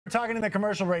Talking in the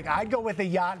commercial break, I'd go with a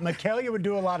yacht. Michaela would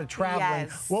do a lot of traveling.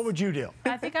 Yes. What would you do?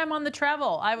 I think I'm on the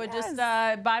travel. I would just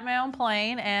buy my own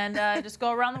plane and just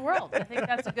go around the world. I think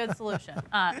that's a good solution.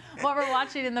 What we're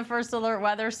watching in the First Alert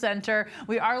Weather Center,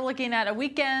 we are looking at a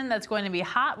weekend that's going to be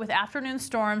hot with afternoon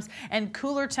storms, and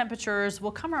cooler temperatures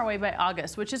will come our way by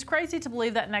August, which is crazy to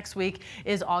believe that next week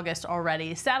is August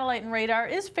already. Satellite and radar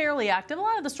is fairly active. A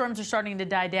lot of the storms are starting to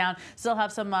die down. Still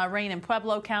have some rain in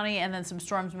Pueblo County, and then some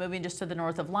storms moving just to the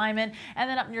north of Lyman. And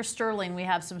then up near Sterling, we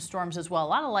have some storms as well. A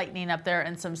lot of lightning up there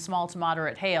and some small to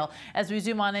moderate hail. As we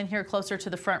zoom on in here closer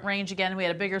to the Front Range, again, we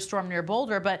had a bigger storm near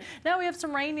Boulder, but now we have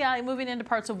some rain moving into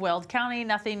parts of Weld County.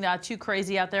 Nothing too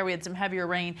crazy out there. We had some heavier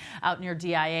rain out near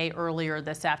DIA earlier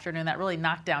this afternoon. That really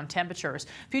knocked down temperatures.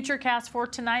 Futurecast for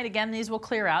tonight, again, these will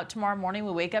clear out. Tomorrow morning,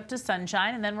 we wake up to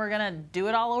sunshine, and then we're going to do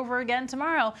it all over again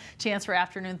tomorrow. Chance for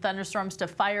afternoon thunderstorms to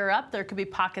fire up. There could be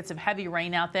pockets of heavy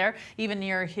rain out there, even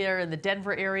near here in the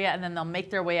Denver area, and then they'll make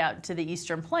their way out to the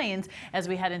eastern plains as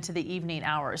we head into the evening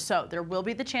hours. So there will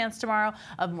be the chance tomorrow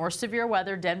of more severe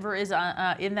weather. Denver is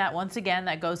in that once again.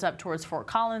 That goes up towards Fort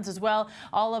Collins as well,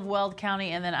 all of Weld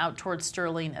County, and then out towards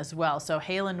Sterling as well. So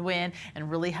hail and wind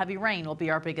and really heavy rain will be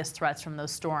our biggest threats from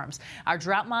those storms. Our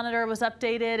drought monitor was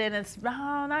updated, and it's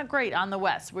not great on the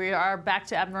west. We are back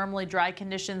to abnormally dry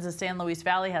conditions. The San Luis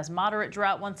Valley has moderate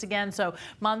drought once again. So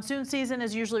monsoon season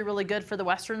is usually really good for the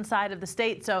western side of the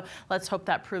state. So let's hope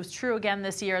that proves true again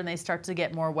this year and they start to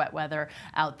get more wet weather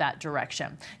out that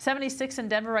direction. 76 in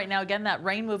Denver right now. Again, that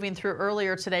rain moving through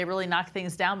earlier today really knocked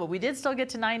things down, but we did still get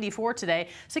to 94 today.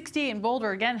 68 in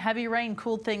Boulder. Again, heavy rain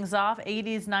cooled things off.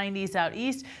 80s, 90s out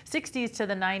east. 60s to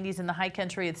the 90s in the high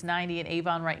country. It's 90 in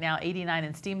Avon right now. 89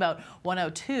 in Steamboat.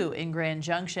 102 in Grand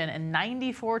Junction, and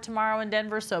 94 tomorrow in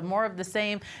Denver. So more of the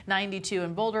same. 92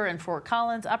 in Boulder and Fort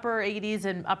Collins. Upper 80s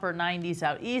and upper 90s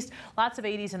out east. Lots of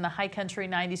 80s in the high country.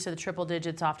 90s to the triple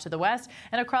digits off to the west.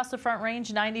 And across the Front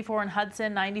Range, 94 in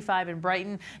Hudson, 95 in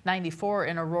Brighton, 94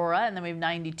 in Aurora, and then we have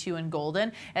 92 in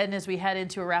Golden. And as we head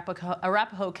into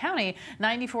Arapahoe County,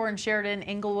 94 in Sheridan,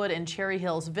 Inglewood, and Cherry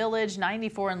Hills Village,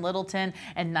 94 in Littleton,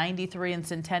 and 93 in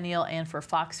Centennial, and for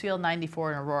Foxfield,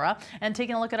 94 in Aurora. And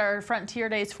taking a look at our Frontier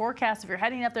Days forecast, if you're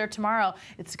heading up there tomorrow,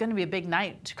 it's going to be a big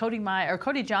night.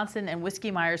 Cody Johnson and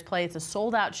Whiskey Myers play. It's a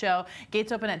sold-out show.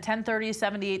 Gates open at 10:30,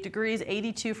 78 degrees,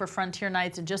 82 for Frontier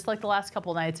nights, and just like the last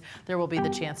couple nights, there will be the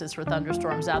chances for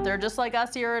thunderstorms out there. Just like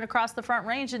us here and across the Front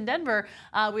Range in Denver,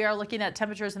 we are looking at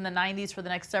temperatures in the 90s for the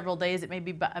next several days. It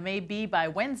may be by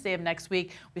Wednesday of next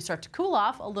week we start to cool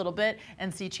off a little bit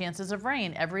and see chances of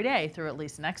rain every day through at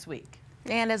least next week.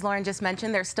 And as Lauren just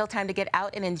mentioned, there's still time to get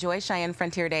out and enjoy Cheyenne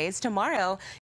Frontier Days. Tomorrow,